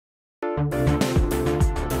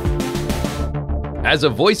As a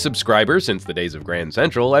voice subscriber since the days of Grand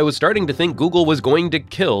Central, I was starting to think Google was going to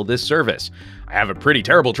kill this service. I have a pretty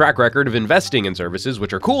terrible track record of investing in services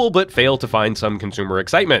which are cool but fail to find some consumer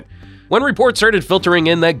excitement. When reports started filtering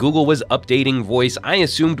in that Google was updating voice, I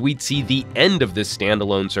assumed we'd see the end of this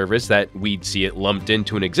standalone service, that we'd see it lumped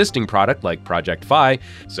into an existing product like Project Fi,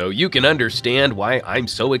 so you can understand why I'm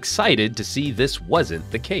so excited to see this wasn't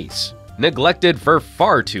the case. Neglected for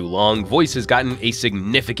far too long, voice has gotten a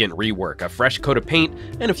significant rework, a fresh coat of paint,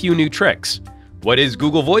 and a few new tricks. What is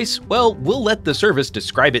Google Voice? Well, we'll let the service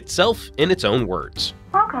describe itself in its own words.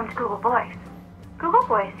 Welcome to Google Voice. Google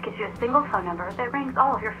Voice gives you a single phone number that rings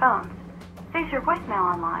all of your phones, saves your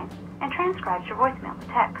voicemail online, and transcribes your voicemail to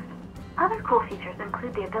text. Other cool features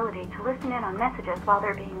include the ability to listen in on messages while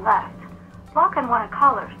they're being left, block unwanted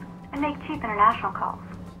callers, and make cheap international calls.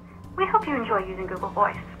 We hope you enjoy using Google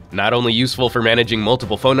Voice. Not only useful for managing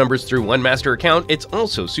multiple phone numbers through one master account, it's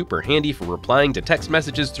also super handy for replying to text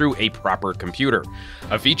messages through a proper computer,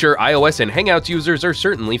 a feature iOS and Hangouts users are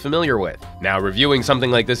certainly familiar with. Now, reviewing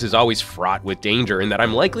something like this is always fraught with danger in that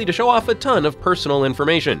I'm likely to show off a ton of personal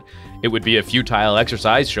information. It would be a futile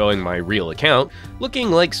exercise showing my real account,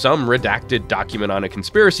 looking like some redacted document on a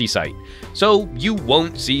conspiracy site. So you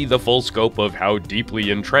won't see the full scope of how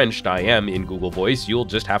deeply entrenched I am in Google Voice. You'll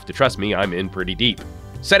just have to trust me, I'm in pretty deep.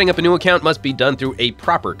 Setting up a new account must be done through a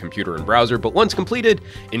proper computer and browser, but once completed,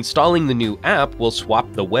 installing the new app will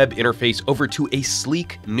swap the web interface over to a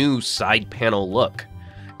sleek new side panel look.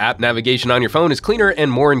 App navigation on your phone is cleaner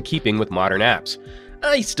and more in keeping with modern apps.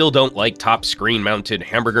 I still don't like top screen-mounted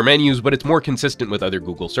hamburger menus, but it's more consistent with other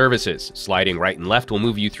Google services. Sliding right and left will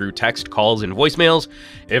move you through text, calls, and voicemails.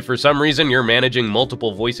 If for some reason you're managing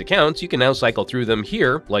multiple voice accounts, you can now cycle through them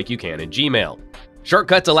here like you can in Gmail.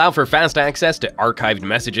 Shortcuts allow for fast access to archived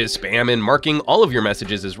messages, spam, and marking all of your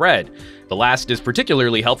messages as read. The last is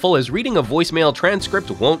particularly helpful as reading a voicemail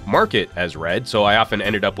transcript won't mark it as read, so I often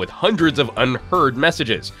ended up with hundreds of unheard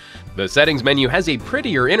messages. The settings menu has a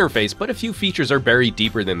prettier interface, but a few features are buried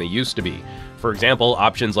deeper than they used to be. For example,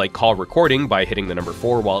 options like call recording by hitting the number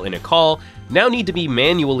 4 while in a call now need to be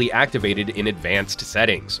manually activated in advanced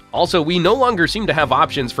settings. Also, we no longer seem to have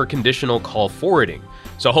options for conditional call forwarding.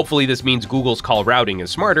 So hopefully this means Google's call routing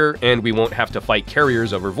is smarter and we won't have to fight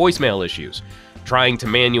carriers over voicemail issues. Trying to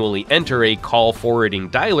manually enter a call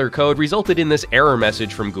forwarding dialer code resulted in this error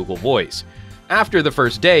message from Google Voice. After the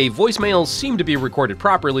first day, voicemails seem to be recorded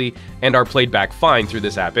properly and are played back fine through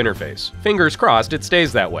this app interface. Fingers crossed it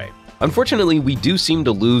stays that way. Unfortunately, we do seem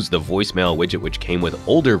to lose the voicemail widget which came with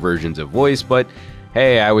older versions of voice, but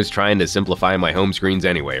hey, I was trying to simplify my home screens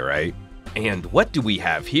anyway, right? And what do we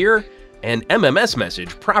have here? An MMS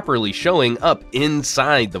message properly showing up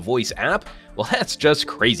inside the Voice app? Well, that's just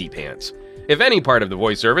crazy pants. If any part of the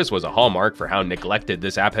voice service was a hallmark for how neglected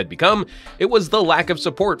this app had become, it was the lack of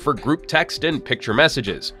support for group text and picture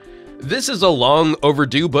messages. This is a long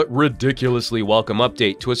overdue but ridiculously welcome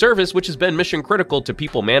update to a service which has been mission critical to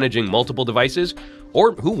people managing multiple devices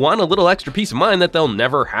or who want a little extra peace of mind that they'll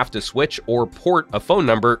never have to switch or port a phone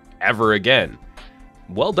number ever again.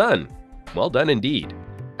 Well done. Well done indeed.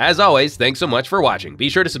 As always, thanks so much for watching. Be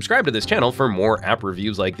sure to subscribe to this channel for more app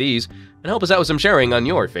reviews like these, and help us out with some sharing on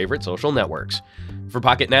your favorite social networks. For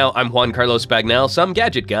Pocketnow, I'm Juan Carlos Bagnell, some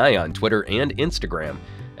gadget guy on Twitter and Instagram,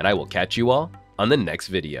 and I will catch you all on the next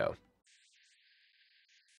video.